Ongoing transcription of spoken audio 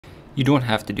You don't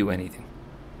have to do anything.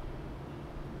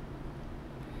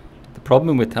 The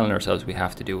problem with telling ourselves we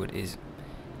have to do it is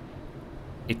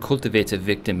it cultivates a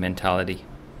victim mentality.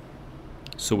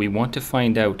 So we want to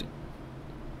find out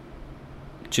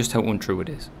just how untrue it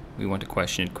is. We want to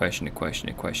question it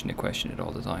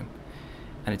all the time.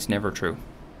 And it's never true.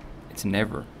 It's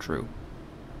never true.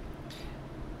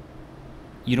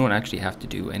 You don't actually have to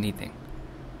do anything.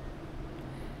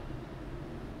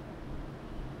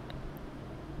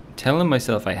 Telling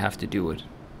myself I have to do it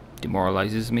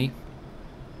demoralizes me,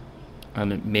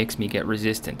 and it makes me get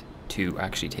resistant to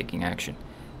actually taking action,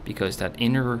 because that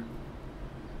inner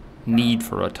need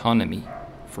for autonomy,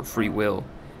 for free will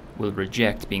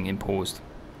reject being imposed.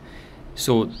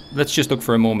 So let's just look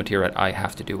for a moment here at I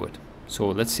have to do it. So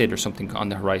let's say there's something on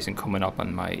the horizon coming up on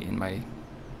in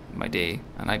my day,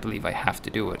 and I believe I have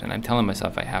to do it, and I'm telling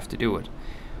myself I have to do it.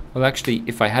 Well, actually,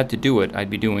 if I had to do it,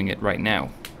 I'd be doing it right now,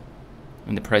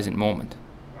 in the present moment.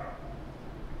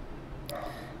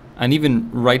 And even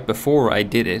right before I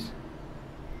did it,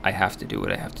 I have to do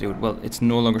it. Well, it's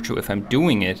no longer true. If I'm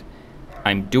doing it,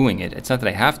 I'm doing it. It's not that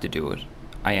I have to do it.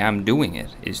 I am doing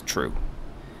it is true.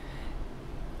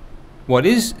 What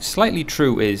is slightly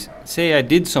true is, say I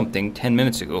did something 10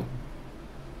 minutes ago,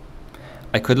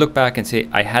 I could look back and say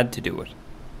I had to do it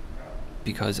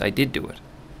because I did do it.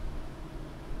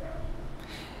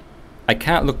 I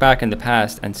can't look back in the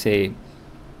past and say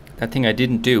that thing I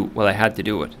didn't do, well, I had to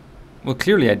do it. Well,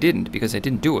 clearly I didn't, because I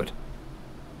didn't do it.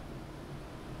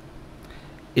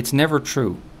 It's never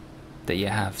true that you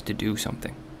have to do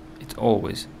something. It's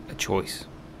always a choice.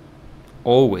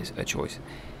 Always a choice.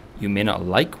 You may not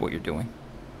like what you're doing.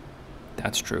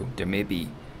 That's true. There may be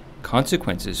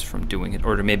consequences from doing it,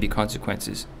 or there may be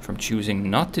consequences from choosing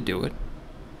not to do it,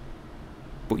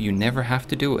 but you never have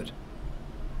to do it.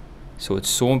 So it's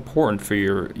so important for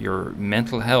your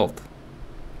mental health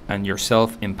and your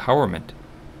self-empowerment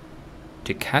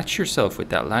to catch yourself with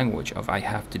that language of I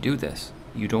have to do this.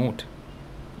 You don't.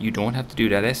 You don't have to do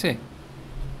that essay.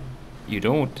 You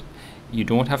don't. You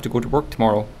don't have to go to work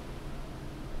tomorrow.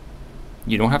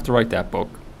 You don't have to write that book.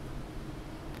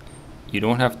 You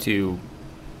don't have to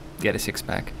get a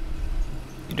six-pack.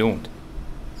 You don't.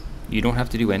 You don't have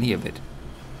to do any of it.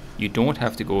 You don't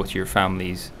have to go to your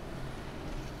family's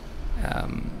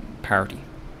party.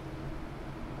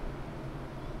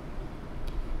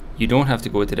 You don't have to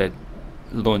go to that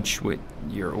lunch with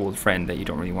your old friend that you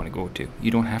don't really want to go to. You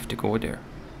don't have to go there.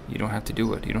 You don't have to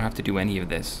do it. You don't have to do any of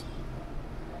this.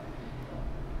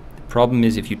 The problem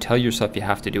is if you tell yourself you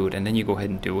have to do it and then you go ahead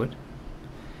and do it,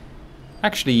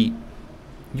 actually,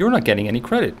 you're not getting any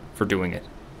credit for doing it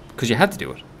because you had to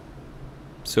do it.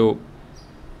 So,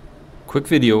 quick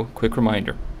video, quick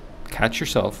reminder. Catch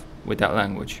yourself with that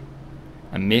language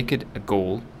and make it a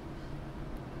goal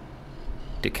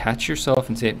to catch yourself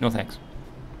and say, no thanks.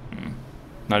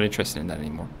 Not interested in that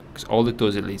anymore. Because all it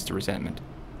does, it leads to resentment.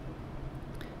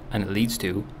 And it leads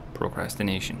to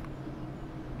procrastination.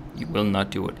 You will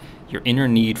not do it. Your inner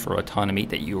need for autonomy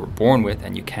that you were born with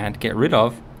and you can't get rid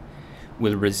of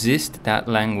will resist that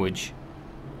language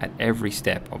at every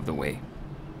step of the way.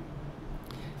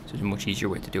 So it's a much easier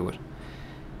way to do it.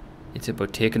 It's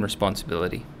about taking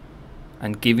responsibility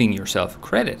and giving yourself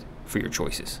credit for your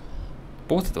choices.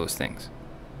 Both of those things.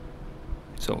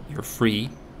 So you're free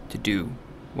to do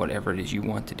whatever it is you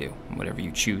want to do and whatever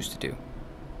you choose to do.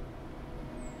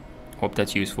 Hope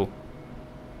that's useful.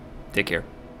 Take care.